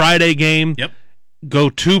Black Friday game, go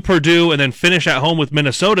to Purdue, and then finish at home with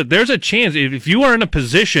Minnesota. There's a chance, if you are in a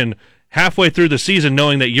position halfway through the season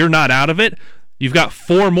knowing that you're not out of it, you've got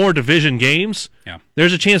 4 more division games,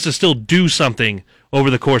 there's a chance to still do something over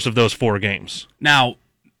the course of those 4 games. Now,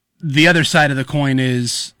 the other side of the coin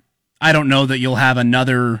is, I don't know that you'll have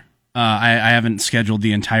another... I haven't scheduled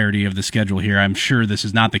the entirety of the schedule here. I'm sure this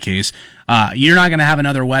is not the case. You're not going to have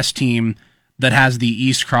another West team that has the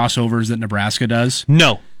East crossovers that Nebraska does.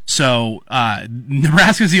 No. So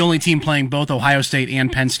Nebraska's the only team playing both Ohio State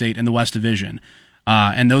and Penn State in the West Division.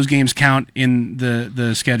 And those games count in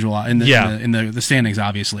the schedule, in the standings,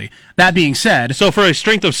 obviously. That being said... So for a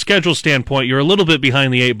strength of schedule standpoint, you're a little bit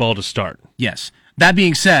behind the 8 ball to start. Yes. That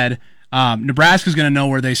being said, Nebraska's going to know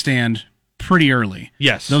where they stand pretty early.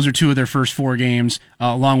 Yes. Those are 2 of their first 4 games,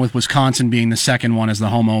 along with Wisconsin being the second one as the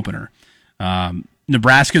home opener.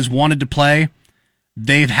 Nebraska's wanted to play.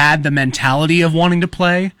 They've had the mentality of wanting to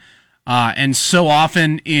play. And so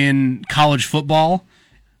often in college football,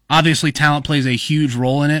 obviously talent plays a huge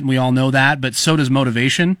role in it, and we all know that, but so does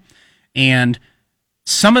motivation. And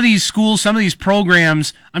some of these schools, some of these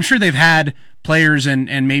programs, I'm sure they've had players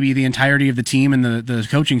and maybe the entirety of the team and the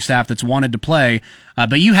coaching staff that's wanted to play,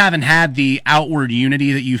 but you haven't had the outward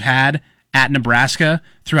unity that you've had at Nebraska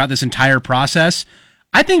throughout this entire process.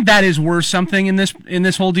 I think that is worth something in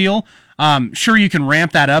this whole deal. Sure, you can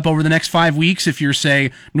ramp that up over the next 5 weeks if you're,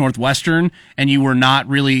 say, Northwestern and you were not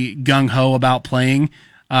really gung-ho about playing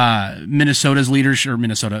Minnesota's leadership, or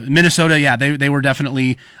Minnesota, yeah, they were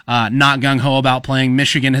definitely not gung-ho about playing.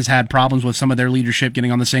 Michigan has had problems with some of their leadership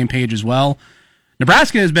getting on the same page as well.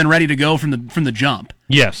 Nebraska has been ready to go from the jump.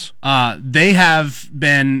 Yes. They have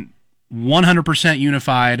been 100%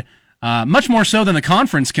 unified, much more so than the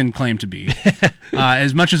conference can claim to be.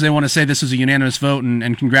 As much as they want to say this is a unanimous vote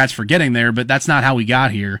and congrats for getting there, but that's not how we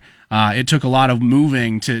got here. It took a lot of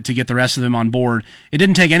moving to get the rest of them on board. It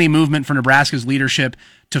didn't take any movement for Nebraska's leadership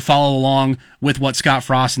to follow along with what Scott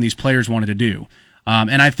Frost and these players wanted to do.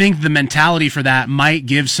 And I think the mentality for that might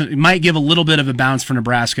give a little bit of a bounce for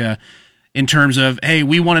Nebraska in terms of, hey,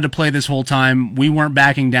 we wanted to play this whole time. We weren't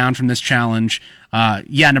backing down from this challenge.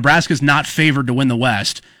 Nebraska's not favored to win the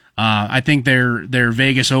West. I think their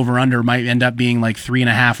Vegas over-under might end up being like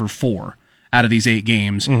 3.5 or 4 out of these 8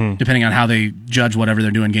 games, depending on how they judge whatever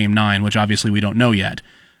they're doing game 9, which obviously we don't know yet.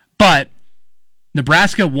 But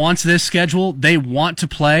Nebraska wants this schedule. They want to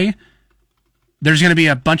play. There's going to be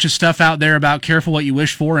a bunch of stuff out there about careful what you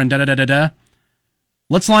wish for and da-da-da-da-da.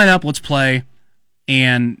 Let's line up, let's play,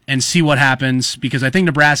 and see what happens, because I think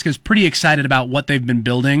Nebraska's pretty excited about what they've been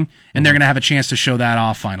building, and they're going to have a chance to show that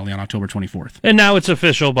off finally on October 24th. And now it's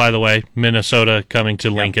official, by the way, Minnesota coming to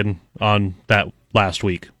Lincoln on that last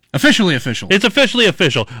week. Officially official. It's officially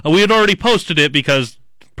official. We had already posted it because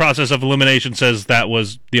process of elimination says that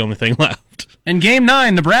was the only thing left. And game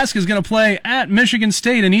 9, Nebraska is going to play at Michigan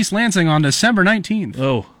State in East Lansing on December 19th.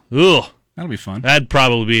 Oh, ugh. That'll be fun. That'd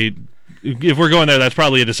probably be, if we're going there, that's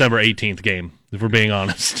probably a December 18th game, if we're being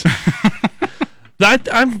honest.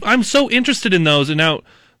 I'm so interested in those. And now,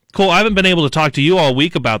 Cole, I haven't been able to talk to you all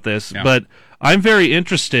week about this, but I'm very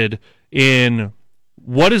interested in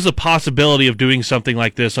what is the possibility of doing something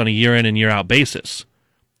like this on a year-in and year-out basis?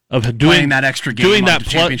 Of doing that extra game on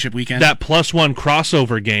championship weekend? That +1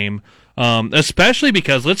 crossover game, especially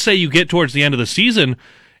because let's say you get towards the end of the season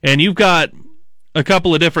and you've got a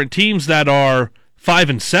couple of different teams that are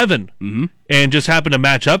 5-7 and just happen to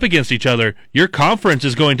match up against each other. Your conference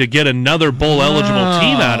is going to get another bowl-eligible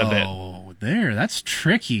team out of it. That's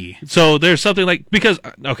tricky. So there's something like, because,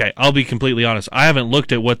 okay, I'll be completely honest. I haven't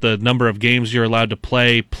looked at what the number of games you're allowed to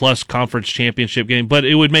play plus conference championship game, but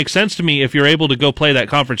it would make sense to me if you're able to go play that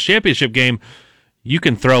conference championship game, you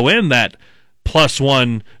can throw in that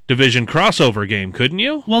 +1 division crossover game, couldn't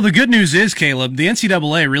you? Well, the good news is, Caleb, the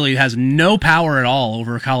NCAA really has no power at all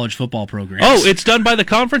over college football programs. Oh, it's done by the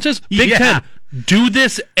conferences? Big Ten, do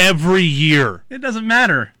this every year. It doesn't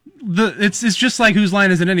matter. It's just like whose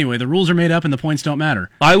line is it anyway? The rules are made up and the points don't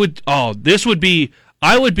matter. I would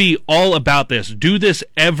be all about this. Do this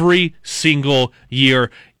every single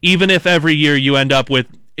year. even if every year you end up with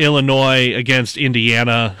Illinois against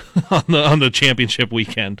Indiana on the championship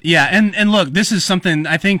weekend. Yeah, and look, this is something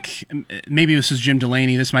I think maybe this is Jim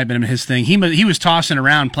Delaney. This might have been his thing. He was tossing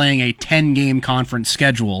around playing a 10-game conference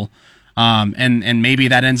schedule, and maybe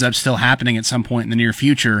that ends up still happening at some point in the near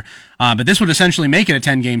future. But this would essentially make it a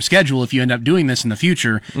 10-game schedule if you end up doing this in the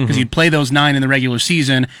future, because you'd play those 9 in the regular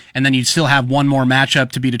season, and then you'd still have one more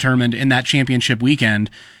matchup to be determined in that championship weekend.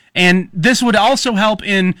 And this would also help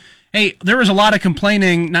in. Hey, there was a lot of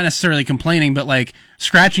complaining, not necessarily complaining, but like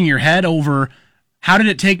scratching your head over how did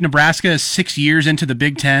it take Nebraska 6 years into the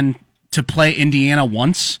Big Ten to play Indiana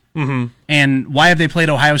once? Mm-hmm. And why have they played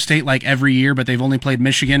Ohio State like every year, but they've only played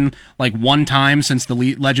Michigan like one time since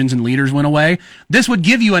the Legends and Leaders went away? This would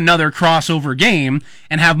give you another crossover game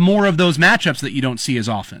and have more of those matchups that you don't see as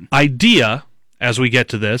often. Idea, as we get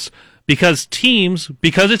to this, because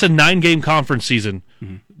it's a 9-game conference season,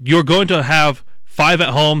 you're going to have 5 at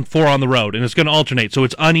home, 4 on the road, and it's going to alternate, so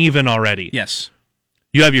it's uneven already. Yes.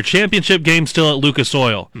 You have your championship game still at Lucas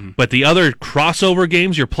Oil, but the other crossover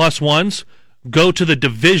games, your +1s, go to the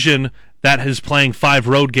division that is playing 5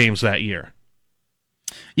 road games that year.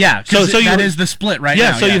 Yeah, because that is the split right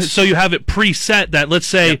now. So you have it preset that, let's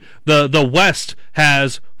say, the West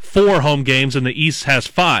has 4 home games and the East has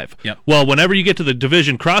 5. Yep. Well, whenever you get to the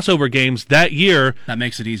division crossover games that year, that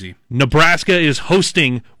makes it easy. Nebraska is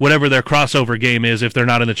hosting whatever their crossover game is if they're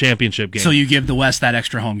not in the championship game. So you give the West that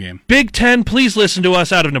extra home game. Big Ten, please listen to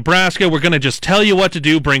us out of Nebraska. We're going to just tell you what to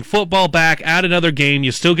do. Bring football back, add another game.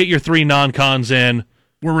 You still get your 3 non-cons in.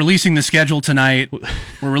 We're releasing the schedule tonight.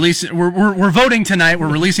 We're voting tonight.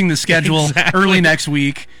 We're releasing the schedule early next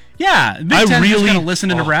week. Yeah, Big Ten is going to listen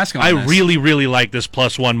to Nebraska on this. I really like this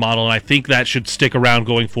 +1 model, and I think that should stick around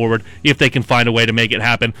going forward if they can find a way to make it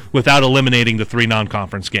happen without eliminating the 3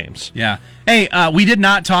 non-conference games. Yeah. Hey, we did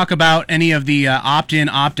not talk about any of the opt-in,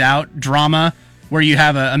 opt-out drama where you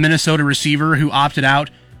have a Minnesota receiver who opted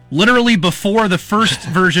out literally before the first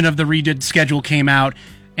version of the redid schedule came out,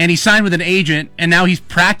 and he signed with an agent, and now he's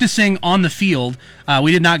practicing on the field.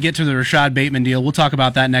 We did not get to the Rashad Bateman deal. We'll talk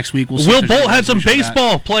about that next week. Will Bolt had some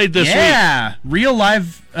baseball played this week. Yeah, real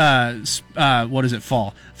live, what is it,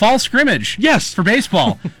 fall scrimmage. Yes. For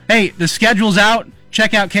baseball. Hey, the schedule's out.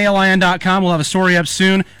 Check out KLIN.com. We'll have a story up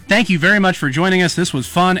soon. Thank you very much for joining us. This was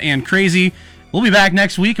fun and crazy. We'll be back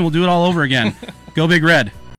next week, and we'll do it all over again. Go Big Red.